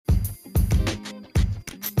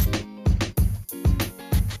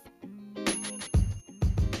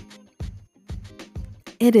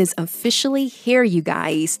It is officially here, you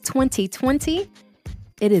guys. 2020,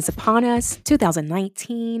 it is upon us.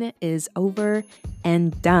 2019 is over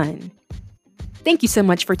and done. Thank you so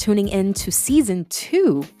much for tuning in to Season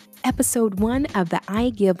 2, Episode 1 of the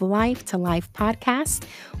I Give Life to Life podcast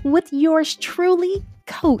with yours truly,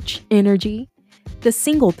 Coach Energy, the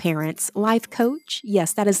single parents life coach.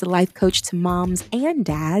 Yes, that is the life coach to moms and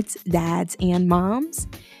dads and moms.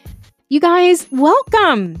 You guys,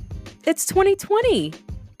 welcome. It's 2020.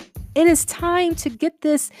 It is time to get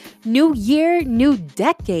this new year, new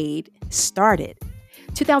decade started.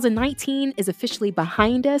 2019 is officially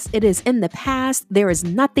behind us. It is in the past. There is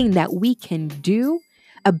nothing that we can do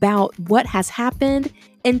about what has happened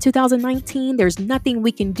in 2019. There's nothing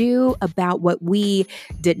we can do about what we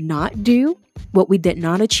did not do, what we did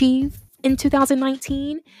not achieve in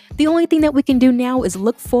 2019. The only thing that we can do now is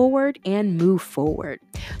look forward and move forward.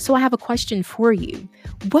 So I have a question for you.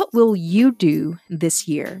 What will you do this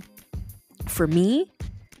year? For me,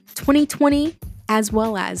 2020, as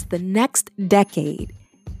well as the next decade,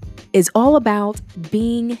 is all about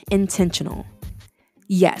being intentional.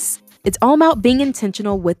 Yes, it's all about being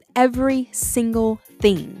intentional with every single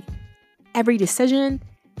thing, every decision,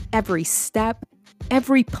 every step,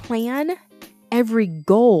 every plan, every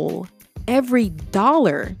goal, every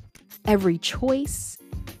dollar, every choice,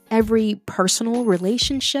 every personal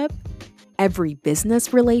relationship, every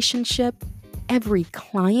business relationship, every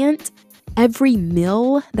client, every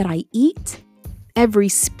meal that I eat, every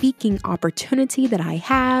speaking opportunity that I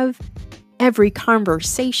have, every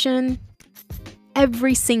conversation,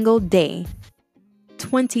 every single day.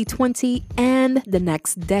 2020 and the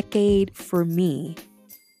next decade for me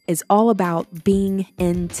is all about being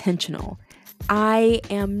intentional. I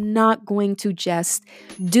am not going to just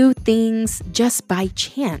do things just by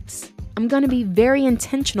chance. I'm going to be very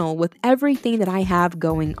intentional with everything that I have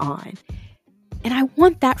going on. And I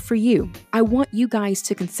want that for you. I want you guys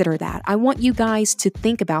to consider that. I want you guys to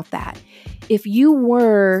think about that. If you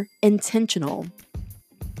were intentional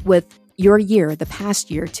with your year, the past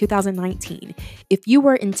year, 2019, if you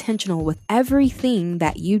were intentional with everything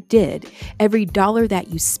that you did, every dollar that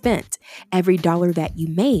you spent, every dollar that you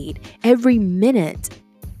made, every minute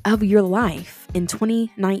of your life in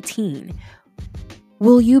 2019,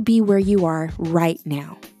 will you be where you are right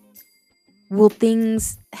now? Could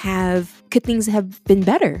things have been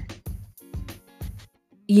better?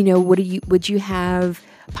 You know, would you have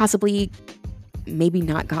possibly maybe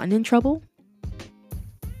not gotten in trouble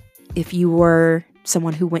if you were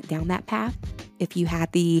someone who went down that path? If you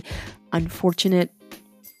had the unfortunate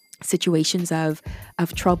situations of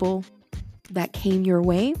trouble that came your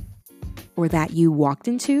way or that you walked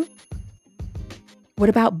into? What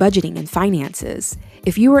about budgeting and finances?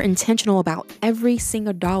 If you were intentional about every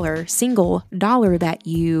single dollar that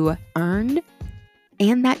you earned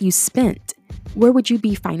and that you spent, where would you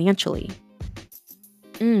be financially?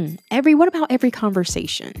 What about every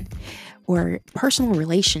conversation or personal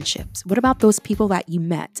relationships? What about those people that you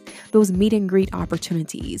met, those meet and greet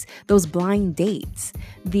opportunities, those blind dates,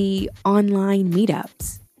 the online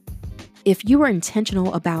meetups? If you were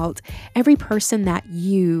intentional about every person that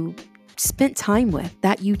you spent time with,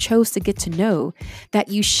 that you chose to get to know, that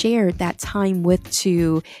you shared that time with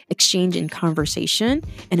to exchange in conversation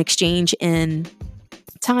and exchange in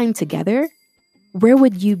time together, where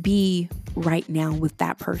would you be right now with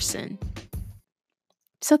that person?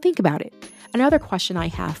 So think about it. Another question I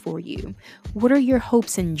have for you. What are your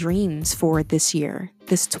hopes and dreams for this year,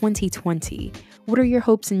 this 2020? What are your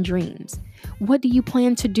hopes and dreams? What do you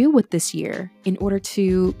plan to do with this year in order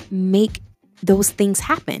to make those things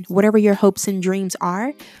happen? Whatever your hopes and dreams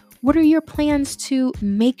are, what are your plans to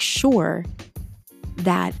make sure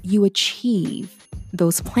that you achieve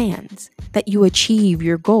those plans, that you achieve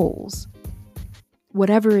your goals?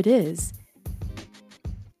 Whatever it is,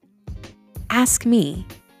 ask me,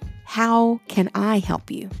 how can I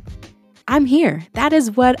help you? I'm here. That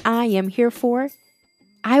is what I am here for.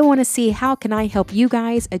 I want to see how can I help you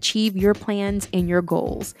guys achieve your plans and your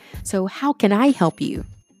goals. So how can I help you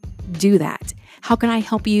do that? How can I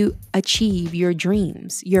help you achieve your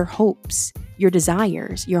dreams, your hopes, your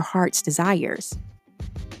desires, your heart's desires?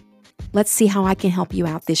 Let's see how I can help you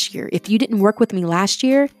out this year. If you didn't work with me last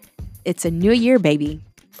year, it's a new year, baby.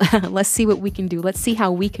 Let's see what we can do. Let's see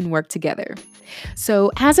how we can work together.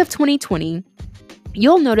 So as of 2020,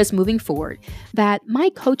 you'll notice moving forward that my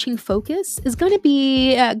coaching focus is going to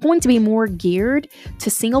be more geared to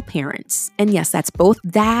single parents. And yes, that's both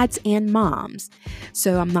dads and moms.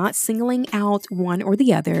 So I'm not singling out one or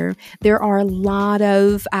the other. There are a lot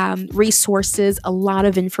of resources, a lot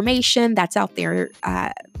of information that's out there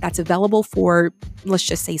that's available for, let's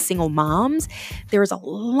just say, single moms. There's a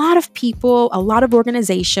lot of people, a lot of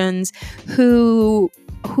organizations who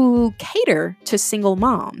cater to single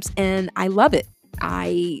moms, and I love it.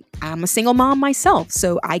 I'm a single mom myself,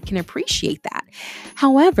 so I can appreciate that.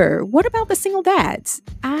 However, what about the single dads?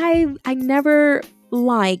 I never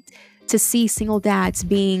liked to see single dads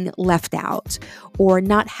being left out or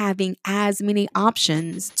not having as many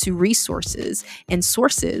options to resources and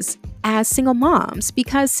sources as single moms,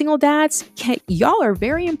 because single dads, y'all are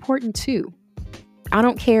very important too. I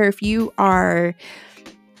don't care if you're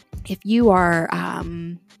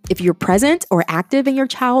present or active in your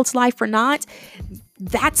child's life or not.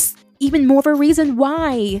 That's even more of a reason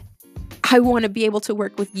why I want to be able to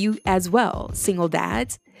work with you as well, single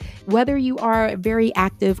dads, whether you are very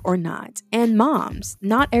active or not. And moms,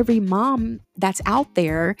 not every mom that's out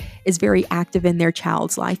there is very active in their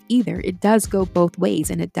child's life either. It does go both ways,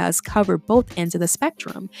 and it does cover both ends of the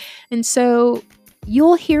spectrum. And so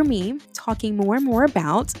you'll hear me talking more and more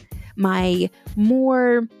about my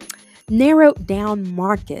more narrowed down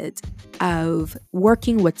market of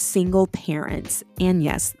working with single parents, and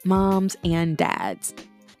yes, moms and dads.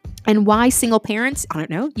 And why single parents? I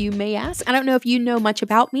don't know. You may ask. I don't know if you know much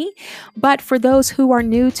about me, but for those who are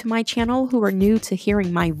new to my channel, who are new to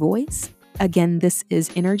hearing my voice, again, this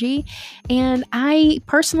is Energy. And I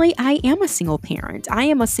am a single parent. I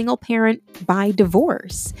am a single parent by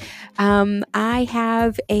divorce. I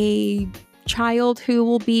have a child who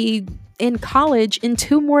will be in college in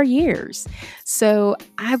 2 more years. So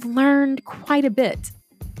I've learned quite a bit.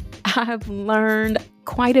 I've learned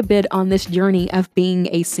quite a bit on this journey of being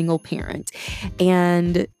a single parent.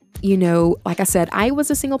 And, like I said, I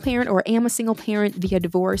was a single parent, or am a single parent via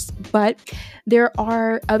divorce, but there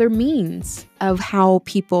are other means of how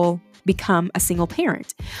people become a single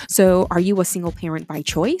parent. So are you a single parent by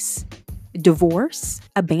choice, divorce,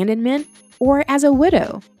 abandonment, or as a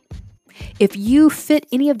widow? If you fit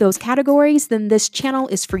any of those categories, then this channel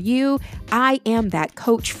is for you. I am that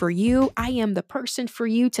coach for you. I am the person for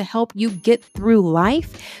you to help you get through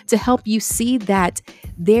life, to help you see that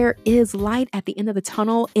there is light at the end of the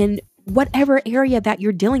tunnel in whatever area that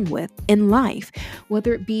you're dealing with in life,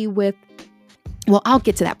 whether it be with I'll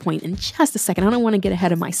get to that point in just a second. I don't want to get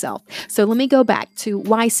ahead of myself. So let me go back to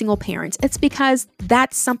why single parents. It's because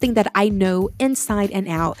that's something that I know inside and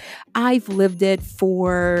out. I've lived it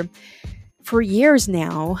for years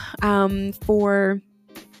now, for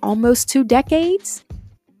almost 2 decades.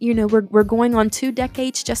 We're going on 2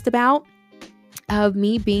 decades just about of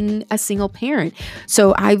me being a single parent.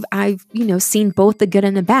 So I've seen both the good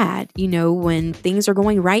and the bad. When things are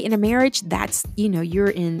going right in a marriage, that's, you're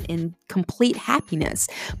in complete happiness.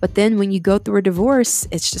 But then when you go through a divorce,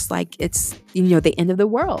 it's just like, it's, the end of the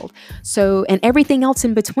world. So, and everything else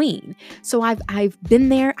in between. So I've been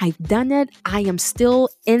there, I've done it. I am still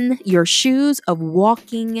in your shoes of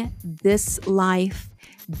walking this life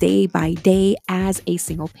day by day as a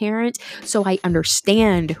single parent. So I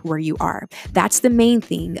understand where you are. That's the main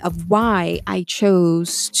thing of why I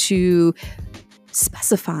chose to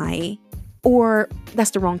specify, or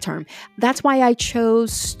that's the wrong term. That's why I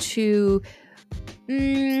chose to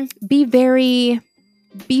be very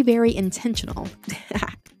intentional.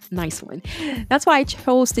 Nice one. That's why I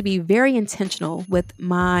chose to be very intentional with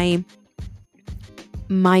my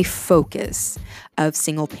focus of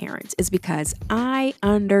single parents, is because I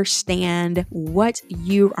understand what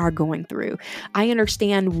you are going through. I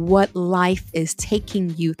understand what life is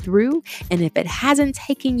taking you through. And if it hasn't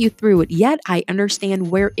taken you through it yet, I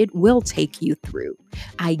understand where it will take you through.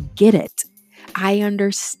 I get it. I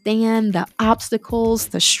understand the obstacles,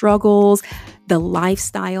 the struggles, the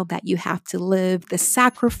lifestyle that you have to live, the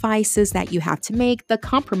sacrifices that you have to make, the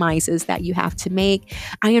compromises that you have to make.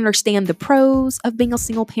 I understand the pros of being a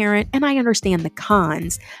single parent, and I understand the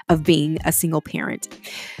cons of being a single parent.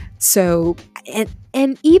 So,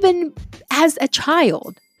 and even as a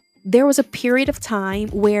child, there was a period of time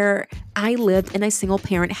where I lived in a single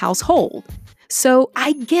parent household. So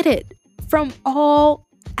I get it from all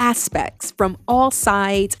aspects, from all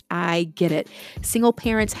sides. I get it. Single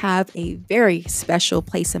parents have a very special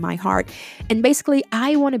place in my heart. And basically,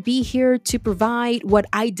 I want to be here to provide what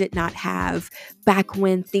I did not have back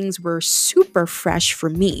when things were super fresh for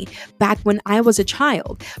me, back when I was a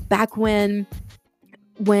child, back when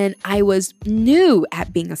when I was new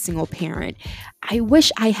at being a single parent, I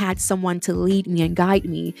wish I had someone to lead me and guide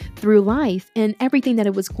me through life and everything that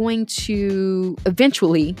it was going to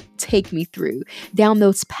eventually take me through down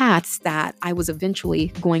those paths that I was eventually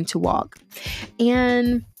going to walk.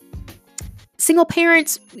 And single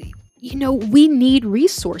parents, we need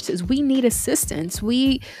resources. We need assistance.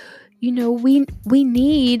 We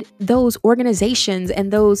need those organizations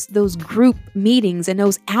and those group meetings and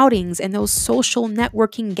those outings and those social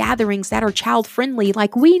networking gatherings that are child friendly.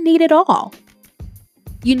 Like, we need it all.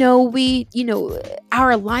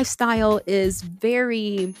 Our lifestyle is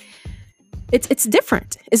it's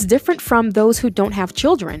different. It's different from those who don't have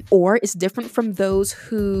children, or it's different from those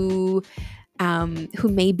who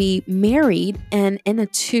may be married and in a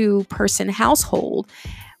 2-person household,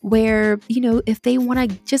 where, if they want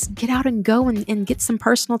to just get out and go and get some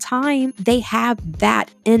personal time, they have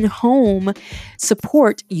that in-home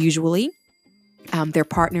support usually. Their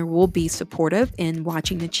partner will be supportive in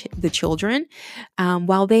watching the children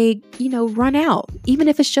while they, run out, even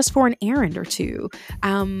if it's just for an errand or two,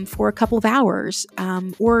 for a couple of hours,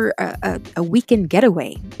 or a weekend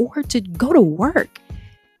getaway, or to go to work.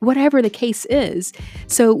 Whatever the case is.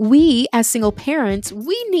 So we, as single parents,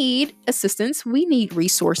 we need assistance. We need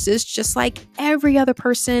resources, just like every other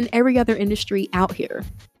person, every other industry out here.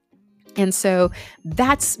 And so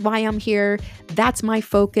that's why I'm here. That's my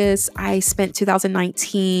focus. I spent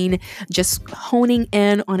 2019 just honing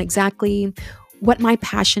in on exactly what my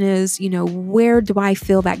passion is. Where do I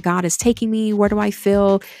feel that God is taking me? Where do I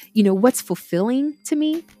feel, what's fulfilling to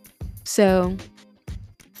me? So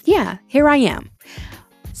yeah, here I am.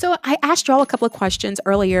 So I asked y'all a couple of questions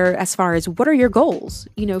earlier as far as what are your goals,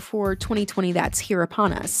 for 2020 that's here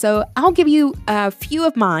upon us. So I'll give you a few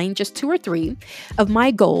of mine, just 2 or 3 of my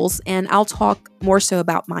goals, and I'll talk more so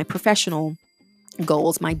about my professional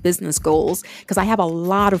goals, my business goals, because I have a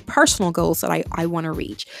lot of personal goals that I want to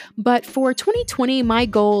reach. But for 2020, my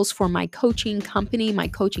goals for my coaching company, my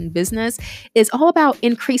coaching business, is all about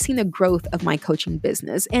increasing the growth of my coaching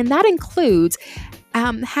business. And that includes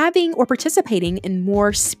having or participating in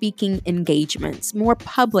more speaking engagements, more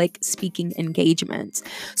public speaking engagements.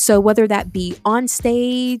 So whether that be on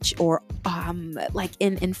stage or like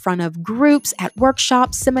in front of groups, at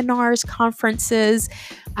workshops, seminars, conferences,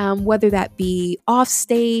 whether that be off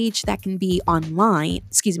stage, that can be online,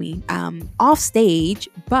 off stage,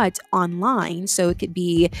 but online. So it could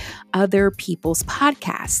be other people's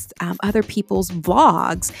podcasts, other people's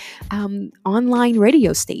vlogs, online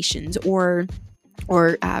radio stations, or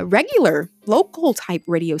regular local type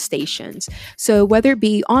radio stations. So whether it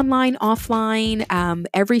be online, offline,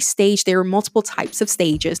 every stage, there are multiple types of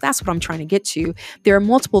stages. That's what I'm trying to get to. There are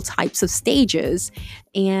multiple types of stages,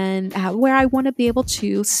 and where I want to be able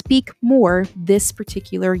to speak more this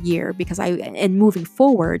particular year, and moving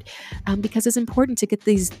forward, because it's important to get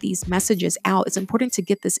these messages out. It's important to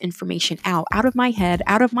get this information out of my head,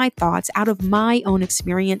 out of my thoughts, out of my own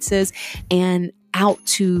experiences, and out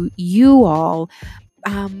to you all,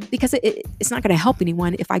 because it's not going to help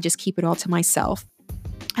anyone if I just keep it all to myself.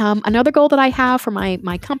 Another goal that I have for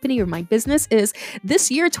my company or my business is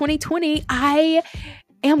this year, 2020, I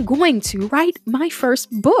am going to write my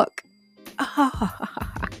first book.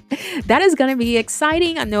 That is going to be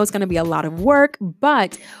exciting. I know it's going to be a lot of work,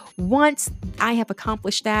 but once I have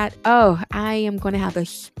accomplished that, I am going to have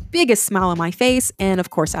the biggest smile on my face. And of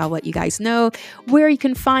course, I'll let you guys know where you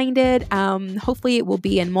can find it. Hopefully it will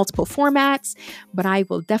be in multiple formats, but I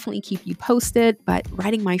will definitely keep you posted. But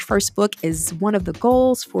writing my first book is one of the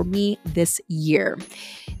goals for me this year.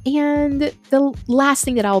 And the last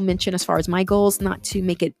thing that I'll mention as far as my goals, not to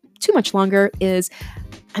make it too much longer, is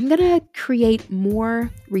I'm going to create more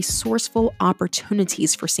resourceful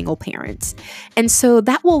opportunities for single parents. And so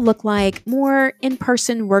that will look like more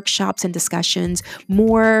in-person workshops and discussions,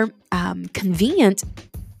 more convenient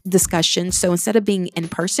discussions. So instead of being in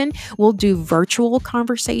person, we'll do virtual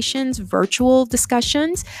conversations, virtual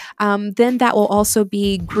discussions. Then that will also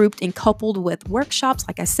be grouped and coupled with workshops,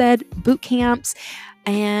 like I said, boot camps,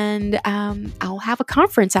 and I'll have a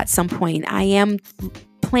conference at some point. I am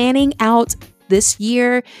planning out this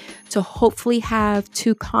year to hopefully have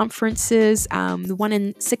 2 conferences, the one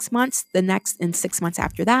in 6 months, the next in 6 months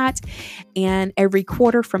after that, and every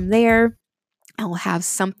quarter from there. I'll have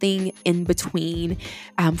something in between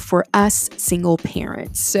for us single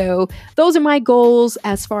parents. So those are my goals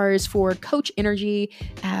as far as for Coach Energy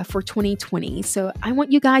for 2020. So I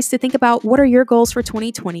want you guys to think about, what are your goals for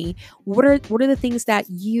 2020? What are the things that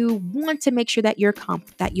you want to make sure that you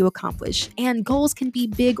accomplish? And goals can be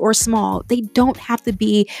big or small. They don't have to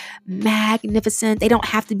be magnificent. They don't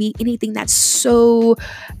have to be anything that's so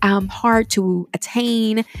hard to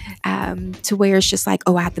attain, to where it's just like,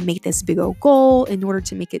 oh, I have to make this big old goal in order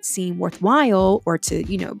to make it seem worthwhile, or to,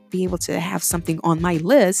 be able to have something on my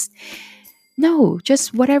list. No,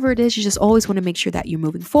 just whatever it is, you just always want to make sure that you're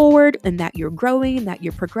moving forward and that you're growing and that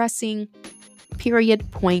you're progressing, period,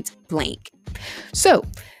 point blank. So,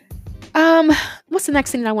 what's the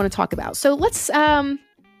next thing that I want to talk about? So let's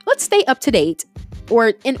stay up to date,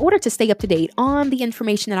 or in order to stay up to date on the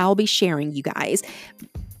information that I'll be sharing you guys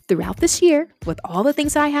throughout this year, with all the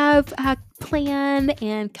things I have planned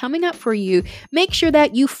and coming up for you, make sure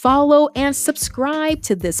that you follow and subscribe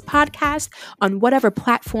to this podcast on whatever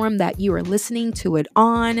platform that you are listening to it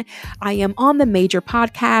on. I am on the major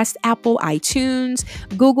podcast, Apple, iTunes,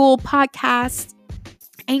 Google Podcasts,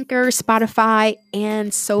 Anchor, Spotify,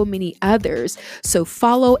 and so many others. So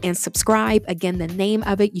follow and subscribe. Again, the name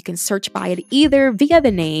of it, you can search by it either via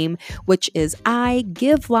the name, which is I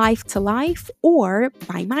Give Life to Life, or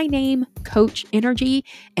by my name, Coach Energy.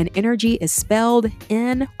 And energy is spelled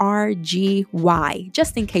N-R-G-Y,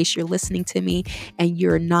 just in case you're listening to me and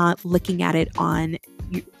you're not looking at it on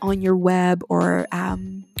your web, or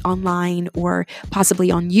online, or possibly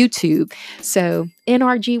on YouTube. So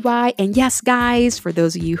N-R-G-Y. And yes, guys, for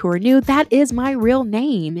those of you who are new, that is my real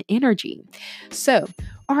name, Energy. So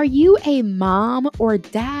are you a mom or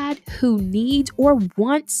dad who needs or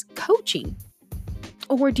wants coaching?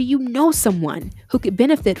 Or do you know someone who could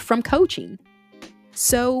benefit from coaching?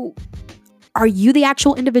 So are you the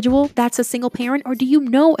actual individual that's a single parent, or do you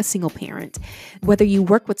know a single parent? Whether you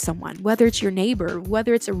work with someone, whether it's your neighbor,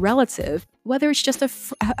 whether it's a relative, whether it's just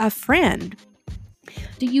a friend,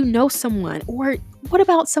 do you know someone? Or what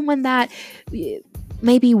about someone that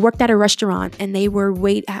maybe worked at a restaurant and they were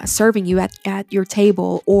serving you at your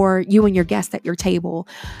table, or you and your guest at your table?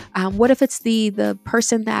 What if it's the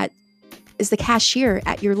person that is the cashier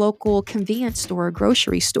at your local convenience store or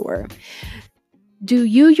grocery store? Do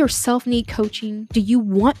you yourself need coaching? Do you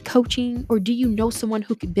want coaching? Or do you know someone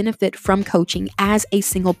who could benefit from coaching as a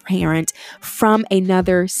single parent from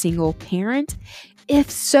another single parent?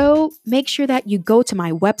 If so, make sure that you go to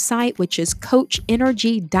my website, which is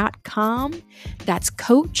coachenergy.com. That's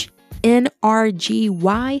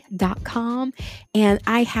coachenergy.com. And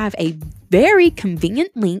I have a very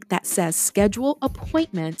convenient link that says schedule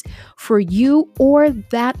appointment for you or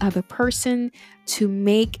that other person to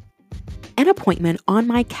make an appointment on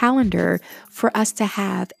my calendar for us to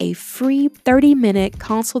have a free 30-minute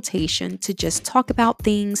consultation to just talk about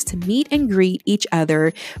things, to meet and greet each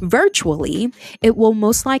other virtually. It will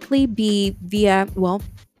most likely be it will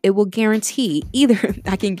guarantee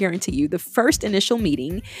I can guarantee you the first initial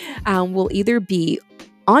meeting will either be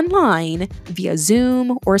online via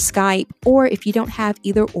Zoom or Skype, or if you don't have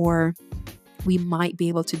either or, we might be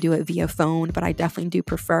able to do it via phone, but I definitely do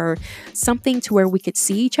prefer something to where we could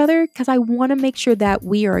see each other, because I want to make sure that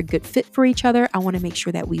we are a good fit for each other. I want to make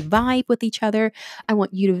sure that we vibe with each other. I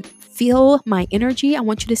want you to feel my energy. I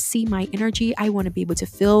want you to see my energy. I want to be able to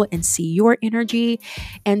feel and see your energy.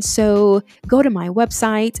 And so go to my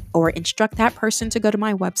website, or instruct that person to go to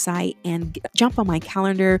my website and jump on my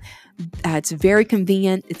calendar. It's very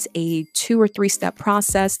convenient. It's a 2 or 3 step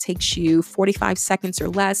process, takes you 45 seconds or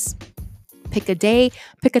less. Pick a day,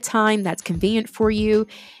 pick a time that's convenient for you,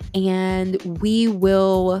 and we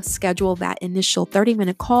will schedule that initial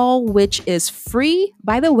 30-minute call, which is free.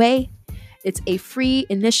 By the way, it's a free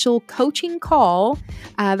initial coaching call,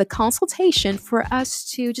 the consultation, for us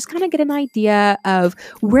to just kind of get an idea of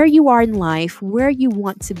where you are in life, where you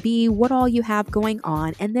want to be, what all you have going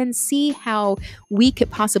on, and then see how we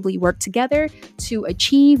could possibly work together to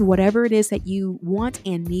achieve whatever it is that you want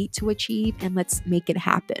and need to achieve, and let's make it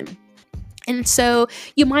happen. And so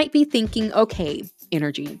you might be thinking, okay,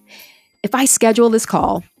 Energy, if I schedule this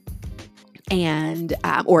call and,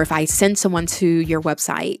 or if I send someone to your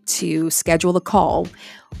website to schedule the call,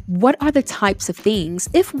 what are the types of things,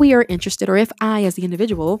 if we are interested, or if I as the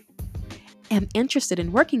individual am interested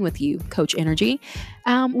in working with you, Coach Energy,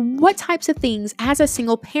 what types of things as a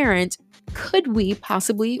single parent could we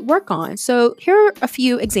possibly work on? So here are a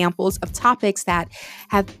few examples of topics that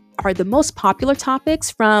are the most popular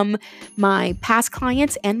topics from my past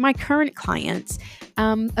clients and my current clients,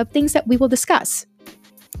 of things that we will discuss.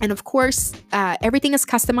 And of course, everything is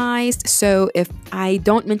customized. So if I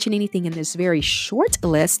don't mention anything in this very short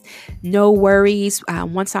list, no worries.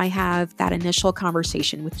 Once I have that initial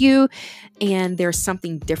conversation with you and there's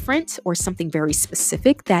something different or something very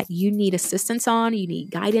specific that you need assistance on, you need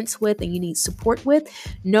guidance with, and you need support with,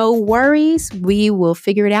 no worries. We will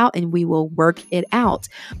figure it out and we will work it out.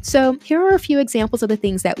 So here are a few examples of the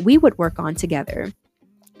things that we would work on together.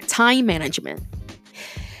 Time management.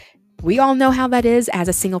 We all know how that is as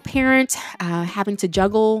a single parent, having to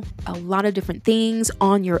juggle a lot of different things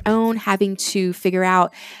on your own, having to figure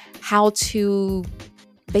out how to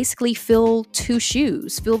basically fill the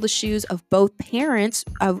shoes of both parents,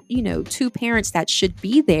 of, two parents that should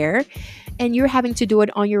be there, and you're having to do it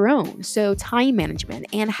on your own. So time management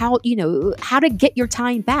and how to get your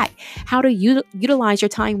time back, how to utilize your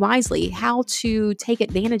time wisely, how to take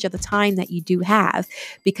advantage of the time that you do have,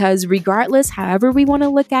 because regardless, however we want to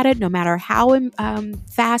look at it, no matter how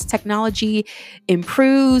fast technology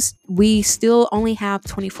improves, we still only have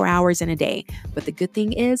 24 hours in a day. But the good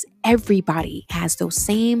thing is everybody has those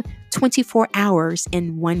same 24 hours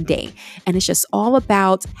in one day. And it's just all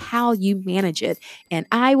about how you manage it. And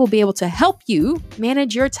I will be able to help you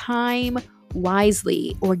manage your time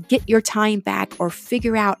wisely, or get your time back, or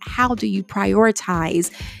figure out how do you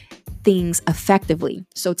prioritize things effectively.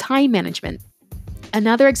 So time management.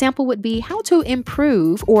 Another example would be how to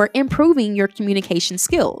improving your communication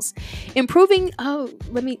skills.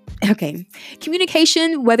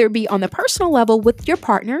 Communication, whether it be on the personal level with your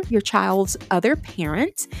partner, your child's other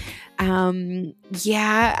parent.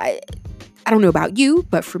 I don't know about you,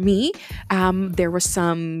 but for me, there were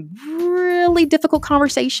some really difficult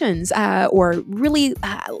conversations or really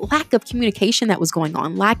lack of communication that was going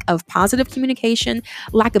on, lack of positive communication,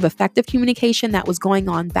 lack of effective communication that was going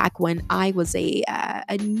on back when I was a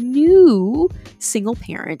new single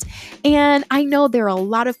parent. And I know there are a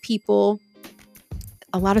lot of single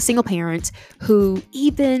parents who,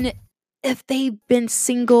 even if they've been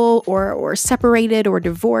single or separated or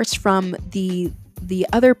divorced from the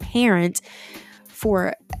other parent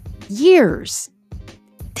for years,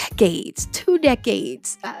 decades, 2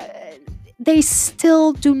 decades, they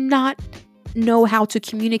still do not know how to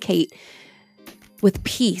communicate with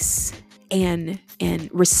peace and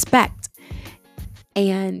respect,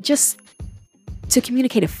 and just to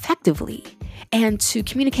communicate effectively, and to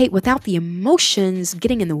communicate without the emotions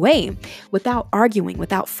getting in the way, without arguing,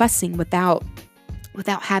 without fussing, without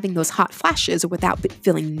having those hot flashes, or without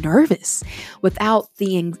feeling nervous, without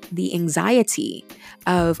the anxiety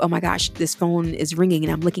of, oh my gosh, this phone is ringing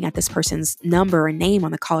and I'm looking at this person's number and name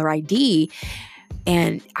on the caller ID,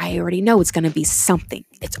 and I already know it's going to be something.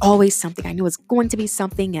 It's always something. I know it's going to be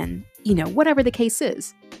something, and whatever the case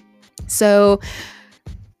is. So,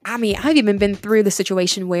 I've even been through the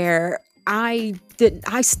situation where I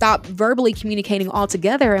stopped verbally communicating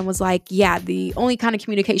altogether and was like, yeah, the only kind of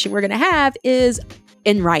communication we're going to have is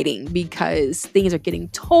in writing, because things are getting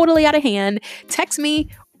totally out of hand. Text me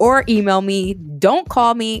or email me. Don't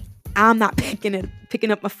call me. I'm not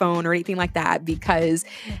picking up my phone or anything like that, because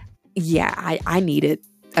I needed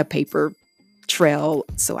a paper trail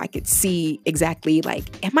so I could see exactly,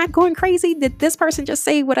 like, am I going crazy? Did this person just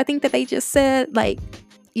say what I think that they just said? Like,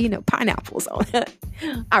 pineapples on it.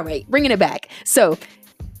 All right, bringing it back. So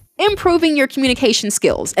improving your communication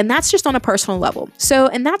skills, and that's just on a personal level. So,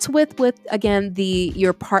 and that's with again,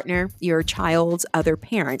 your partner, your child's other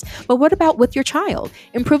parent. But what about with your child?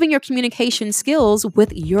 Improving your communication skills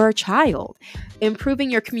with your child, improving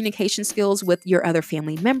your communication skills with your other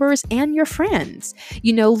family members and your friends.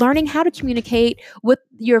 Learning how to communicate with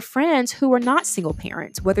your friends who are not single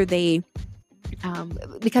parents, whether they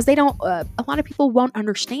because they don't, a lot of people won't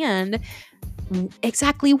understand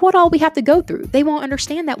exactly what all we have to go through. They won't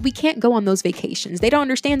understand that we can't go on those vacations. They don't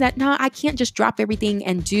understand that, no, I can't just drop everything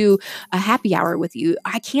and do a happy hour with you.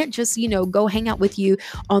 I can't just, go hang out with you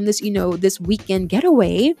on this, this weekend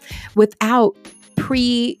getaway without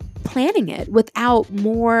pre-planning it, without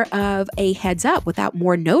more of a heads up, without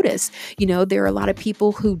more notice. There are a lot of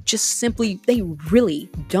people who just simply, they really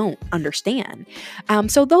don't understand.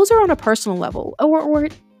 So those are on a personal level, or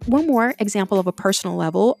one more example of a personal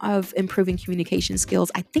level of improving communication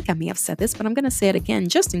skills. I think I may have said this, but I'm going to say it again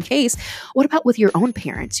just in case. What about with your own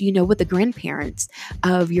parents, with the grandparents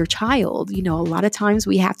of your child? A lot of times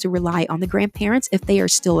we have to rely on the grandparents if they are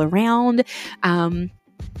still around.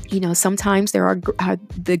 Sometimes there are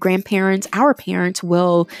the grandparents, our parents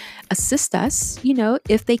will assist us,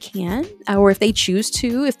 if they can, or if they choose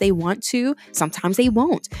to, if they want to. Sometimes they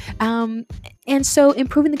won't. And so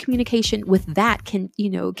improving the communication with that can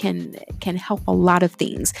help a lot of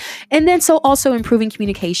things. And then so also improving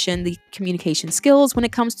the communication skills when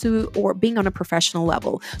it comes to or being on a professional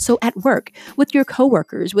level. So at work, with your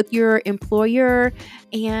coworkers, with your employer,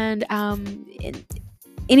 and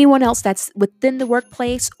anyone else that's within the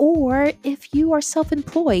workplace, or if you are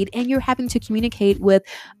self-employed and you're having to communicate with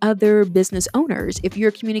other business owners, if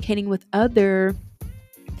you're communicating with other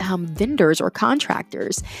vendors or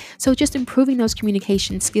contractors. So just improving those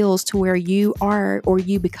communication skills to where you are or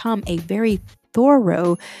you become a very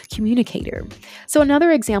thorough communicator. So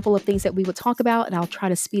another example of things that we would talk about, and I'll try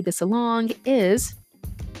to speed this along, is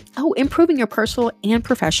improving your personal and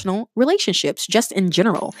professional relationships, just in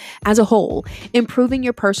general, as a whole. Improving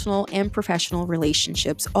your personal and professional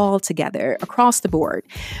relationships all together across the board.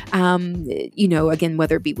 Again,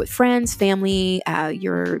 whether it be with friends, family,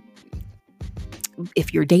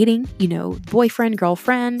 if you're dating, boyfriend,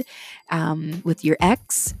 girlfriend, with your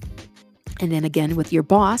ex, and then again with your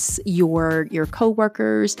boss, your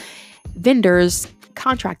coworkers, vendors,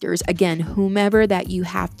 contractors, again, whomever that you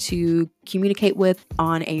have to communicate with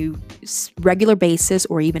on a regular basis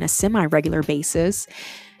or even a semi-regular basis.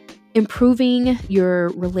 Improving your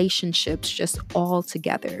relationships just all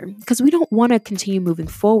together, because we don't want to continue moving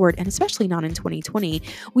forward, and especially not in 2020,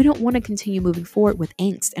 we don't want to continue moving forward with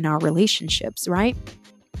angst in our relationships, right?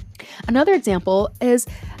 Another example is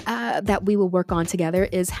that we will work on together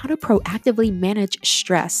is how to proactively manage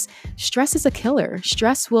stress. Stress is a killer.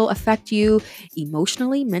 Stress will affect you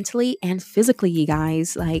emotionally, mentally, and physically, you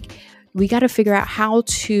guys. Like, we got to figure out how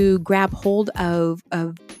to grab hold of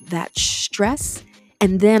that stress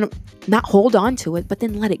and then not hold on to it, but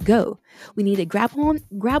then let it go. We need to grab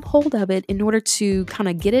hold of it in order to kind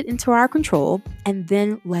of get it into our control and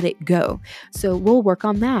then let it go. So we'll work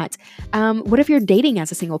on that. What if you're dating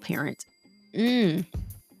as a single parent?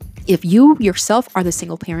 If you yourself are the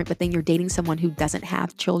single parent, but then you're dating someone who doesn't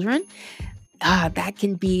have children, that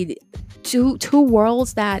can be two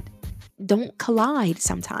worlds that don't collide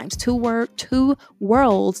sometimes, two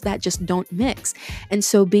worlds that just don't mix. And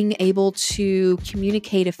so being able to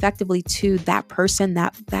communicate effectively to that person,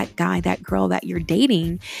 that guy, that girl that you're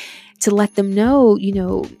dating, to let them know,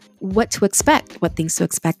 what to expect, what things to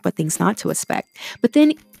expect, what things not to expect. But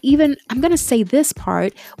then even, I'm going to say this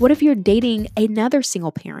part, what if you're dating another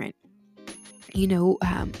single parent?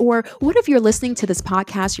 Or what if you're listening to this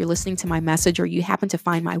podcast, you're listening to my message, or you happen to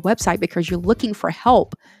find my website because you're looking for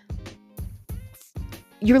help.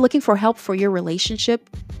 You're looking for help for your relationship.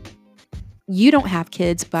 You don't have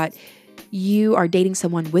kids, but you are dating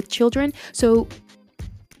someone with children. So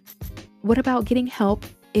what about getting help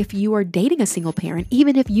if you are dating a single parent,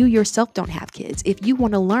 even if you yourself don't have kids? If you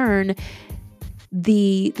want to learn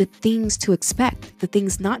the things to expect, the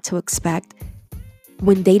things not to expect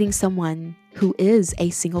when dating someone who is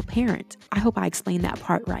a single parent. I hope I explained that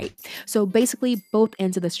part right. So basically both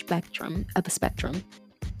ends of the spectrum.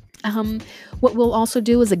 What we'll also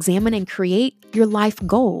do is examine and create your life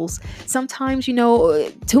goals. Sometimes,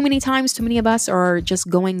 too many of us are just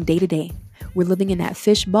going day to day. We're living in that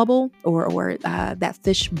fish bubble or that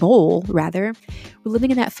fish bowl, rather. We're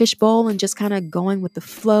living in that fish bowl and just kind of going with the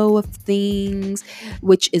flow of things,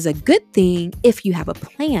 which is a good thing if you have a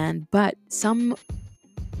plan. But some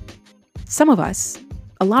of us,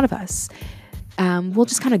 a lot of us, we'll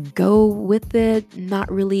just kind of go with it,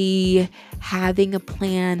 not really having a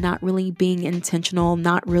plan, not really being intentional,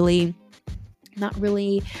 not really, how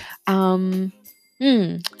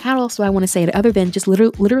else do I want to say it other than just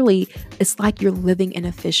literally, it's like you're living in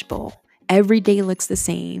a fishbowl. Every day looks the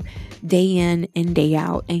same, day in and day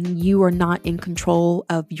out, and you are not in control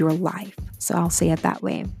of your life. So I'll say it that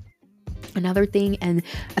way. Another thing, and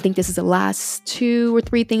I think this is the last 2 or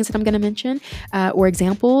 3 things that I'm going to mention, or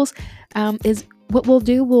examples, is what we'll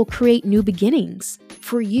do, we'll create new beginnings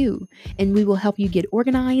for you, and we will help you get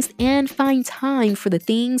organized and find time for the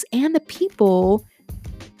things and the people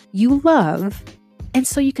you love. And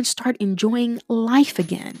so you can start enjoying life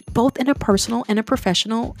again, both in a personal and a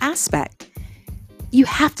professional aspect. You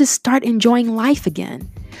have to start enjoying life again.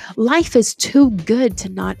 Life is too good to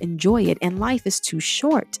not enjoy it, and life is too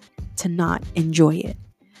short to not enjoy it.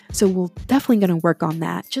 So we're definitely going to work on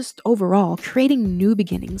that. Just overall, creating new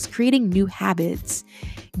beginnings, creating new habits,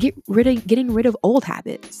 getting rid of old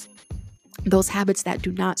habits, those habits that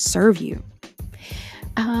do not serve you.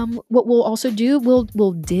 What we'll also do,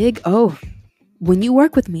 we'll dig. When you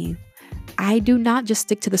work with me, I do not just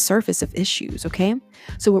stick to the surface of issues, okay?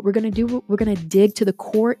 So what we're going to do, we're going to dig to the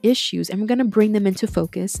core issues and we're going to bring them into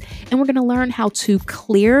focus, and we're going to learn how to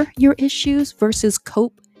clear your issues versus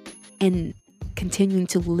cope and continuing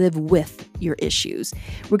to live with your issues.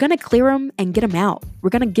 We're going to clear them and get them out. We're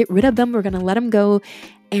going to get rid of them. We're going to let them go,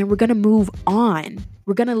 and we're going to move on.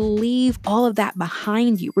 We're going to leave all of that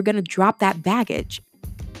behind you. We're going to drop that baggage.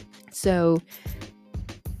 So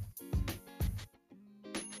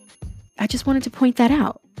I just wanted to point that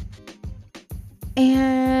out.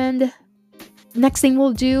 And next thing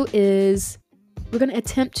we'll do is we're going to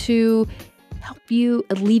attempt to help you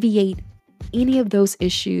alleviate any of those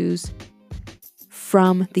issues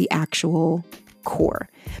from the actual core,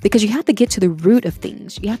 because you have to get to the root of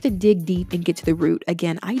things. You have to dig deep and get to the root.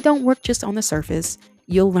 Again, I don't work just on the surface.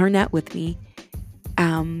 You'll learn that with me.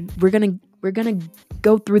 We're gonna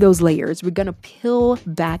go through those layers. We're gonna peel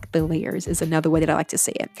back the layers is another way that I like to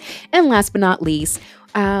say it. And last but not least,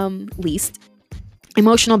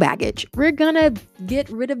 emotional baggage. We're gonna get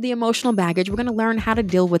rid of the emotional baggage. We're gonna learn how to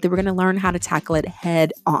deal with it. We're gonna learn how to tackle it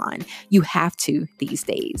head on. You have to these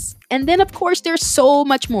days. And then, of course, there's so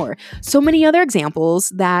much more. So many other examples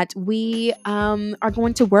that we are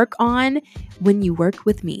going to work on when you work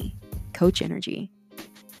with me, Coach Energy.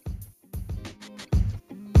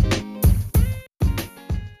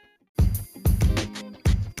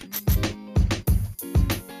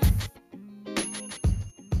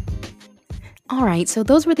 All right, so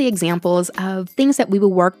those were the examples of things that we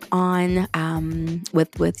will work on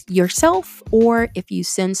with yourself, or if you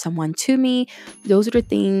send someone to me. Those are the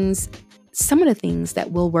things, some of the things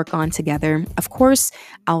that we'll work on together. Of course,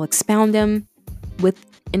 I'll expound them with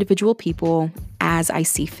individual people as I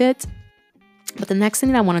see fit. But the next thing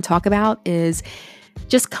that I want to talk about is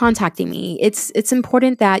just contacting me. It's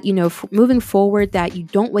important that, moving forward, that you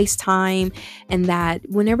don't waste time, and that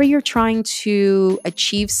whenever you're trying to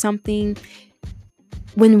achieve something,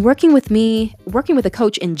 when working with me, working with a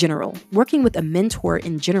coach in general, working with a mentor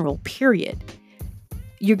in general, period,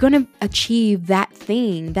 you're going to achieve that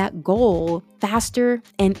thing, that goal, faster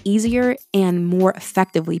and easier and more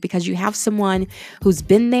effectively, because you have someone who's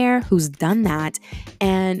been there, who's done that,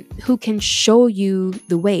 and who can show you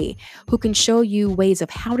the way, who can show you ways of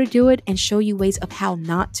how to do it and show you ways of how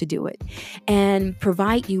not to do it, and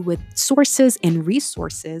provide you with sources and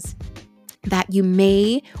resources that you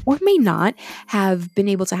may or may not have been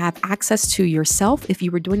able to have access to yourself if you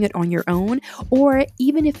were doing it on your own, or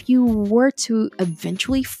even if you were to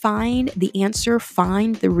eventually find the answer,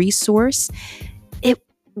 find the resource, it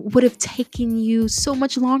would have taken you so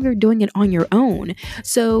much longer doing it on your own.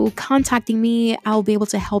 So contacting me, I'll be able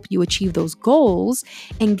to help you achieve those goals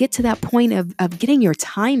and get to that point of getting your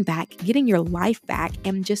time back, getting your life back,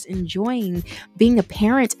 and just enjoying being a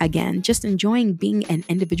parent again, just enjoying being an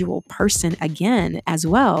individual person again as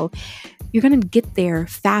well. You're going to get there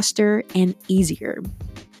faster and easier.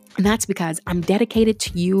 And that's because I'm dedicated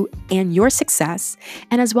to you and your success,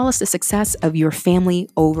 and as well as the success of your family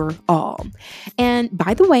overall. And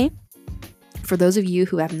by the way, for those of you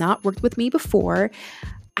who have not worked with me before,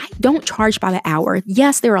 I don't charge by the hour.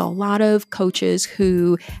 Yes, there are a lot of coaches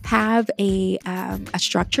who have a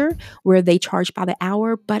structure where they charge by the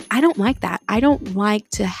hour, but I don't like that. I don't like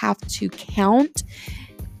to have to count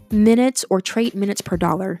minutes or trade minutes per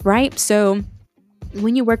dollar, right? So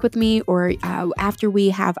when you work with me, or after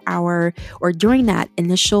we have or during that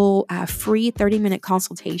initial free 30-minute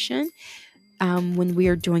consultation, when we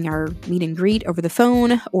are doing our meet and greet over the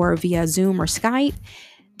phone or via Zoom or Skype,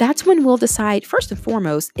 that's when we'll decide, first and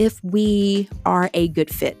foremost, if we are a good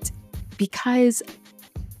fit. Because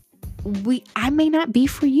I may not be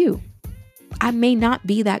for you. I may not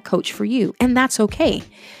be that coach for you, and that's okay.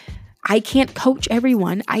 I can't coach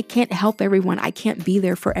everyone. I can't help everyone. I can't be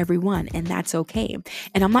there for everyone, and that's okay.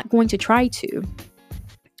 And I'm not going to try to.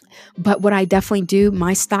 But what I definitely do,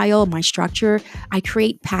 my style, my structure, I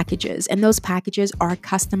create packages, and those packages are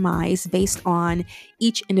customized based on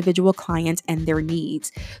each individual client and their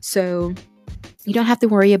needs. So you don't have to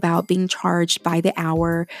worry about being charged by the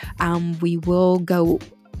hour. We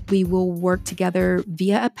will work together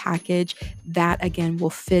via a package that, again, will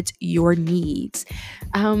fit your needs.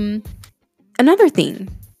 Another thing,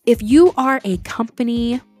 if you are a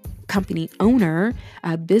company owner,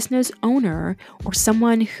 a business owner, or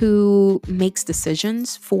someone who makes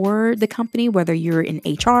decisions for the company, whether you're in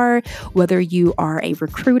HR, whether you are a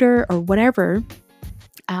recruiter or whatever,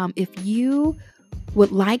 if you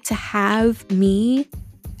would like to have me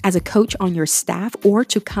as a coach on your staff, or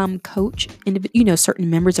to come coach certain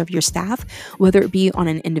members of your staff, whether it be on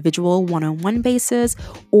an individual one-on-one basis,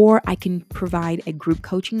 or I can provide a group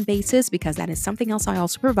coaching basis, because that is something else I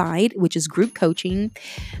also provide, which is group coaching,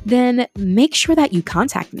 then make sure that you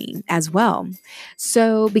contact me as well.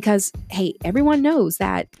 So, because hey, everyone knows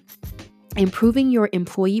that improving your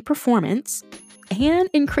employee performance and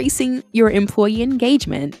increasing your employee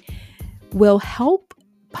engagement will help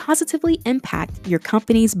positively impact your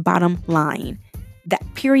company's bottom line. That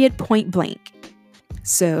period, point blank.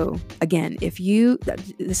 So again,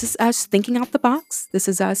 this is us thinking out the box. This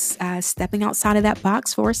is us stepping outside of that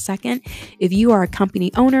box for a second. If you are a company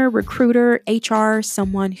owner, recruiter, HR,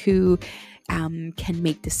 someone who can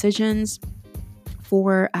make decisions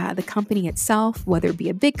for the company itself, whether it be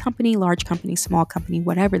a big company, large company, small company,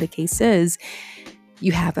 whatever the case is,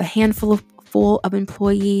 you have a handful of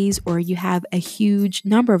employees, or you have a huge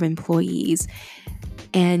number of employees,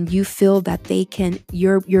 and you feel that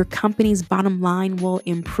your company's bottom line will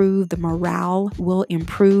improve, the morale will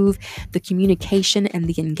improve, the communication and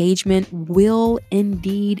the engagement will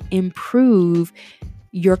indeed improve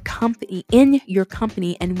in your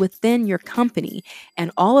company and within your company.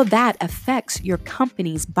 And all of that affects your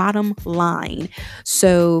company's bottom line.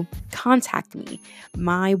 So contact me.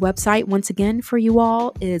 My website, once again, for you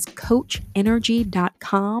all is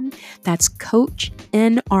coachenergy.com. That's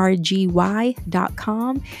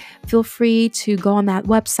coachenergy.com. Feel free to go on that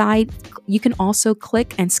website. You can also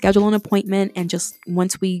click and schedule an appointment. And just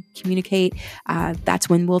once we communicate, that's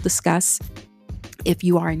when we'll discuss if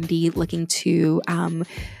you are indeed looking to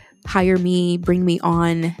hire me, bring me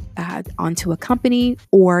onto a company,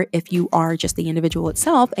 or if you are just the individual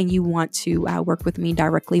itself and you want to work with me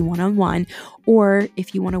directly one-on-one, or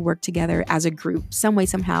if you want to work together as a group, some way,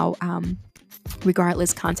 somehow.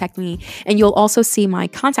 Regardless, contact me. And you'll also see my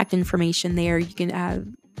contact information there. You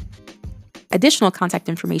can additional contact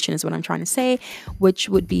information is what I'm trying to say, which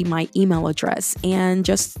would be my email address. And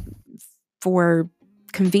just for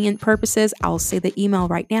convenient purposes, I'll say the email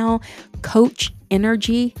right now: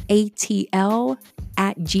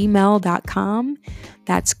 coachenergyatl@gmail.com.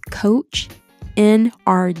 That's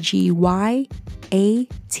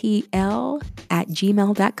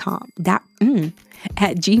coachenergyatl@gmail.com.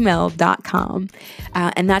 At gmail.com.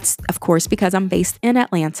 And that's, of course, because I'm based in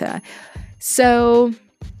Atlanta. So,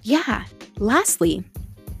 yeah. Lastly,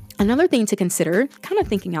 another thing to consider, kind of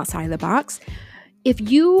thinking outside of the box, if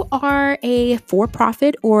you are a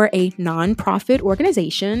for-profit or a non-profit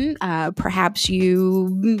organization, perhaps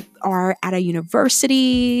you are at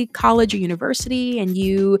a college or university, and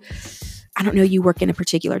you work in a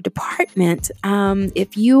particular department.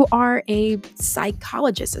 If you are a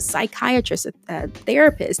psychologist, a psychiatrist, a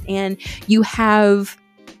therapist, and you have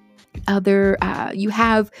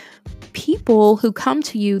people who come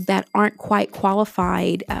to you that aren't quite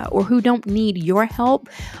qualified or who don't need your help,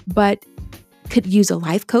 but could use a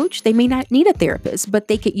life coach. They may not need a therapist, but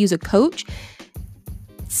they could use a coach.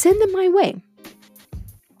 Send them my way.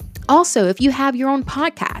 Also, if you have your own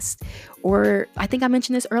podcast, or I think I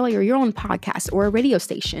mentioned this earlier, your own podcast or a radio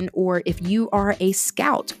station, or if you are a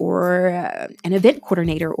scout or an event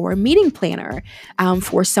coordinator or a meeting planner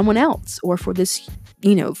for someone else, or for this,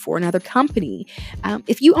 for another company.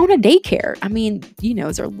 If you own a daycare,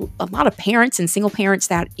 there are a lot of parents and single parents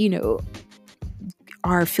that,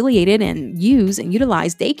 are affiliated and use and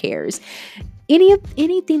utilize daycares.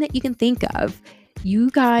 Anything that you can think of, you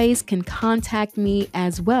guys can contact me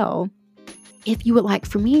as well. If you would like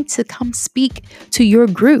for me to come speak to your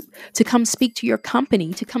group, to come speak to your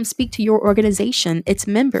company, to come speak to your organization, its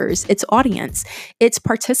members, its audience, its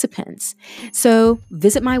participants. So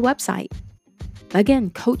visit my website. Again,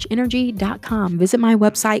 coachenergy.com. Visit my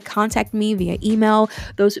website, contact me via email.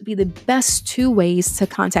 Those would be the best two ways to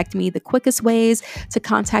contact me, the quickest ways to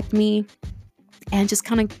contact me. And just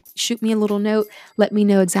kind of shoot me a little note. Let me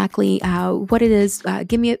know exactly what it is.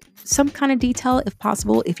 Give me some kind of detail if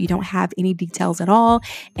possible. If you don't have any details at all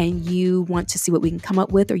and you want to see what we can come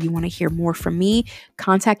up with, or you want to hear more from me,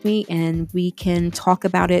 contact me and we can talk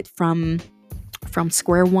about it from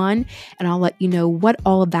square one, and I'll let you know what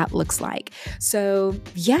all of that looks like. So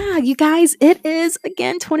yeah, you guys, it is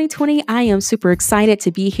again 2020. I am super excited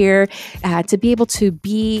to be here, to be able to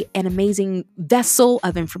be an amazing vessel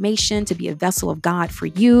of information, to be a vessel of God for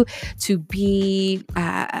you, to be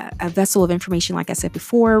a vessel of information, like I said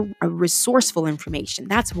before, a resourceful information.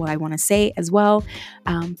 That's what I want to say as well,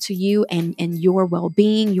 to you and your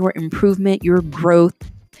well-being, your improvement, your growth,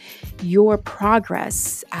 your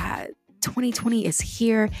progress, 2020 is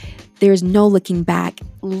here. There's no looking back.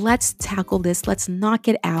 Let's tackle this. Let's knock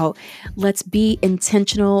it out. Let's be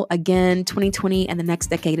intentional. Again, 2020 and the next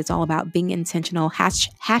decade is all about being intentional.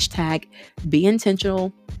 Hashtag be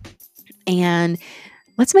intentional. And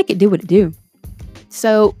let's make it do what it do.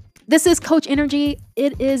 So this is Coach Energy.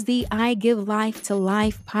 It is the I Give Life to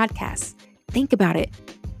Life podcast. Think about it.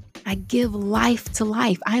 I give life to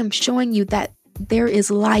life. I am showing you that there is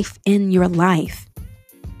life in your life,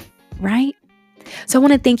 right? So I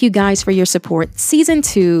want to thank you guys for your support. Season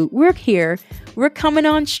 2, we're here. We're coming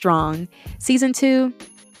on strong. Season 2,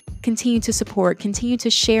 continue to support, continue to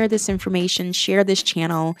share this information, share this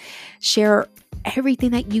channel, share everything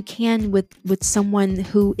that you can with someone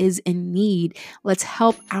who is in need. Let's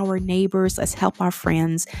help our neighbors. Let's help our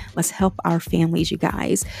friends. Let's help our families, you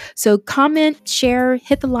guys. So comment, share,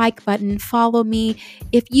 hit the like button, follow me.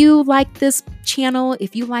 If you like this channel,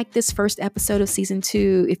 if you like this first episode of season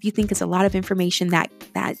 2, if you think it's a lot of information that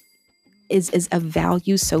is of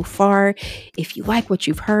value so far, if you like what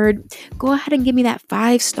you've heard, go ahead and give me that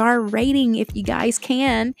 5-star rating if you guys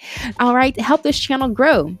can. All right, help this channel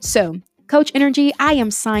grow. So Coach Energy, I am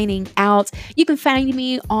signing out. You can find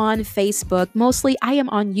me on Facebook. Mostly I am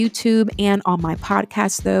on YouTube and on my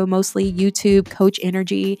podcast, though, mostly YouTube, Coach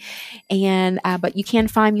Energy. And but you can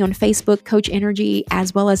find me on Facebook, Coach Energy,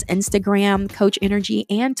 as well as Instagram, Coach Energy,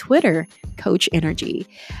 and Twitter, Coach Energy.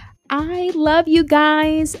 I love you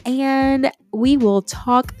guys, and we will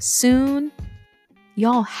talk soon.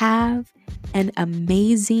 Y'all have an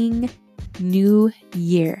amazing new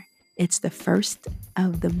year. It's the first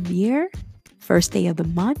of the year, first day of the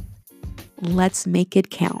month. Let's make it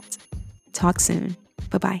count. Talk soon.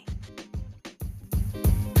 Bye-bye.